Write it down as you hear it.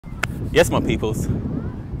Yes, my peoples,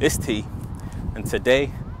 it's T, and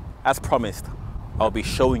today, as promised, I'll be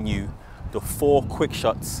showing you the 4 quick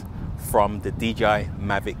shots from the DJI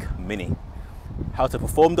Mavic Mini. How to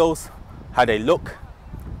perform those, how they look,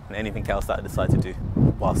 and anything else that I decide to do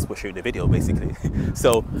whilst we're shooting the video, basically.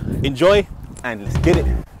 So enjoy and let's get it.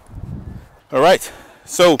 All right,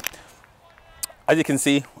 so as you can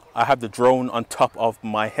see, I have the drone on top of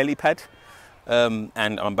my helipad, and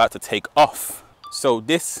I'm about to take off. So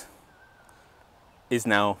this is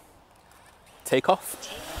now takeoff.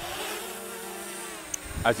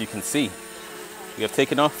 As you can see, we have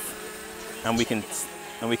taken off, and we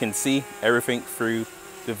can see everything through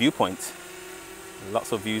the viewpoint.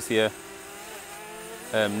 Lots of views here.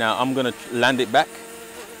 Now I'm gonna land it back,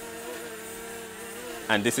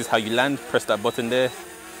 and this is how you land. Press that button there.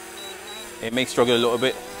 It may struggle a little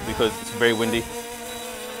bit because it's very windy,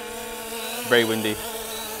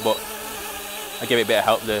 but I gave it a bit of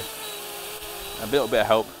help there. A little bit of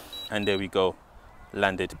help, and there we go,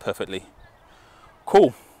 landed perfectly.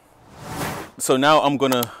 Cool. So now I'm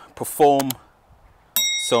gonna perform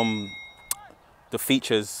the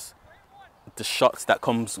features, the shots that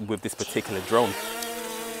comes with this particular drone.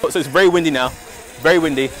 So it's very windy now, very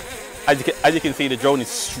windy. As you can see, the drone is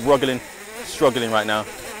struggling right now.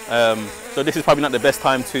 So this is probably not the best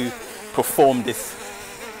time to perform this,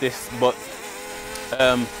 but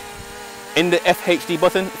in the FHD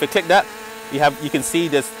button, if you click that, you can see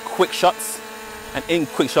there's quick shots, and in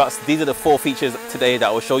quick shots, these are the 4 features today that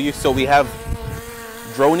I will show you. So we have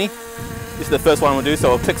Dronie. This is the first one I'm gonna do.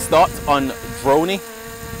 So I'll click start on Dronie,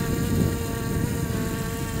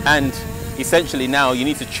 and essentially now you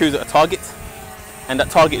need to choose a target, and that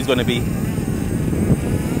target is going to be,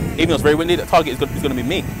 even though it's very windy, that target is going to be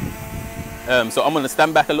me. So I'm going to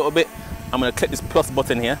stand back a little bit. I'm going to click this plus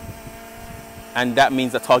button here, and that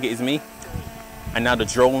means the target is me. And now the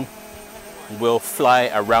drone will fly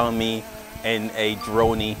around me in a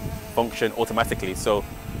Dronie function automatically. So,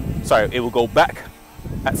 sorry, it will go back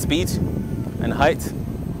at speed and height.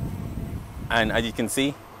 And as you can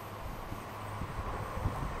see,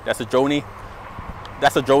 that's a Dronie.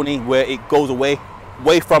 That's a Dronie where it goes away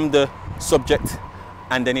from the subject,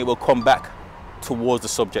 and then it will come back towards the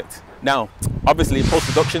subject. Now, obviously in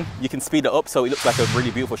post-production, you can speed it up so it looks like a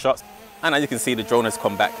really beautiful shot. And as you can see, the drone has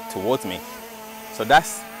come back towards me. So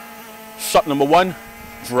that's shot number 1,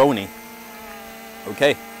 Dronie.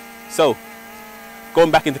 Okay, so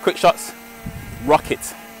going back into quick shots,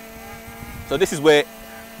 rocket. So this is where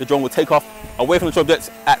the drone will take off away from the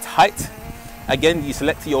subject at height. Again, you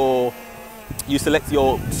select your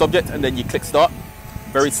subject and then you click start.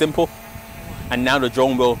 Very simple. And now the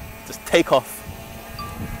drone will just take off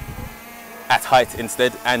at height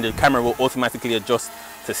instead, and the camera will automatically adjust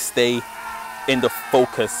to stay in the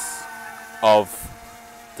focus of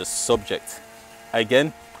the subject.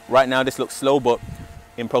 Again, right now this looks slow, but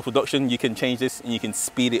in post-production you can change this and you can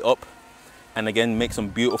speed it up, and again make some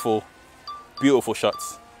beautiful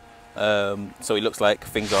shots. So it looks like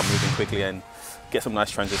things are moving quickly, and get some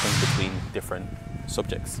nice transitions between different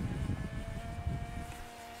subjects.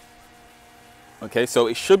 Okay, so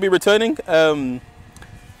it should be returning.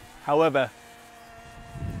 However,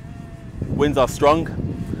 winds are strong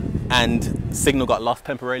and signal got lost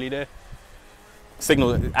temporarily there.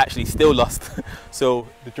 Signal is actually still lost, so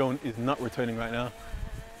the drone is not returning right now.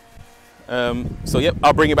 So yep,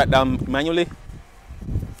 I'll bring it back down manually.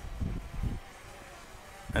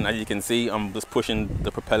 And as you can see, I'm just pushing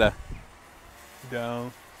the propeller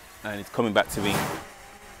down, and it's coming back to me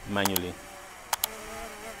manually.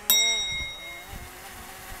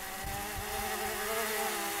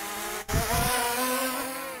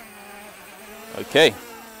 Okay,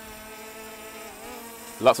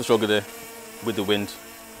 lots of struggle there with the wind.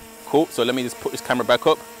 Cool, so let me just put this camera back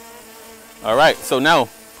up. All right, so now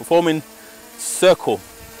performing circle.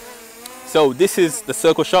 So this is the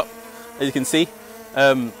circle shot, as you can see.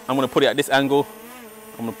 I'm gonna put it at this angle.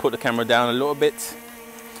 I'm gonna put the camera down a little bit,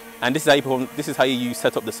 and this is how you perform. This is how you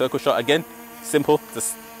set up the circle shot. Again, simple.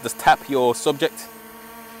 Just tap your subject.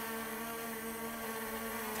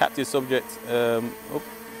 Tap your subject.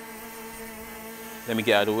 Let me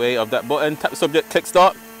get out of the way of that button. Tap the subject. Click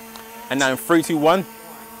start. And now in 3, 2, 1,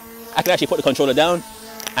 I can actually put the controller down,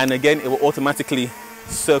 and again it will automatically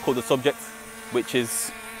circle the subject, which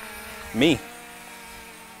is me.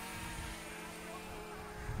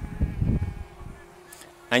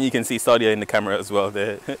 And you can see Sadia in the camera as well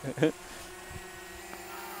there.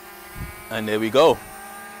 And there we go.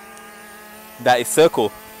 That is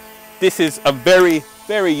circle. This is a very,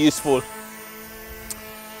 very useful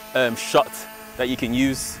shot that you can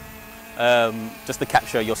use just to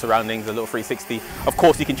capture your surroundings, a little 360. Of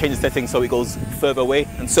course, you can change the settings so it goes further away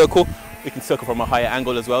and circle. You can circle from a higher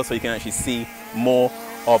angle as well, so you can actually see more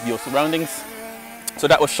of your surroundings. So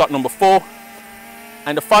that was shot number 4.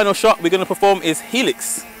 And the final shot we're going to perform is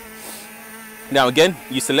Helix. Now again,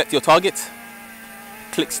 you select your target,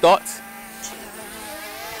 click start.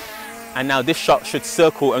 And now this shot should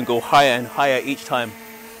circle and go higher and higher each time.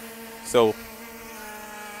 So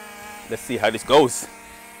let's see how this goes.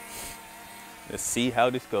 Let's see how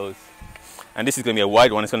this goes. And this is going to be a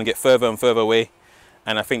wide one. It's going to get further and further away.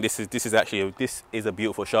 And I think this is actually a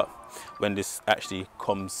beautiful shot when this actually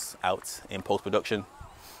comes out in post-production.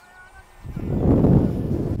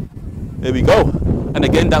 There we go. And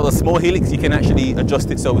again, that was small Helix. You can actually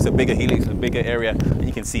adjust it so it's a bigger Helix, a bigger area, and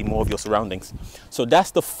you can see more of your surroundings. So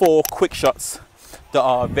that's the 4 quick shots that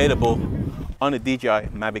are available on the DJI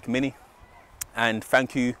Mavic Mini. And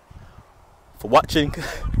thank you for watching.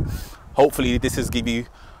 Hopefully this has given you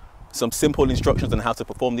some simple instructions on how to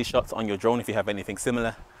perform these shots on your drone if you have anything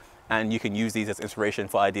similar. And you can use these as inspiration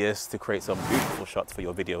for ideas to create some beautiful shots for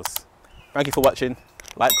your videos. Thank you for watching.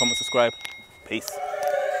 Like, comment, subscribe. Peace.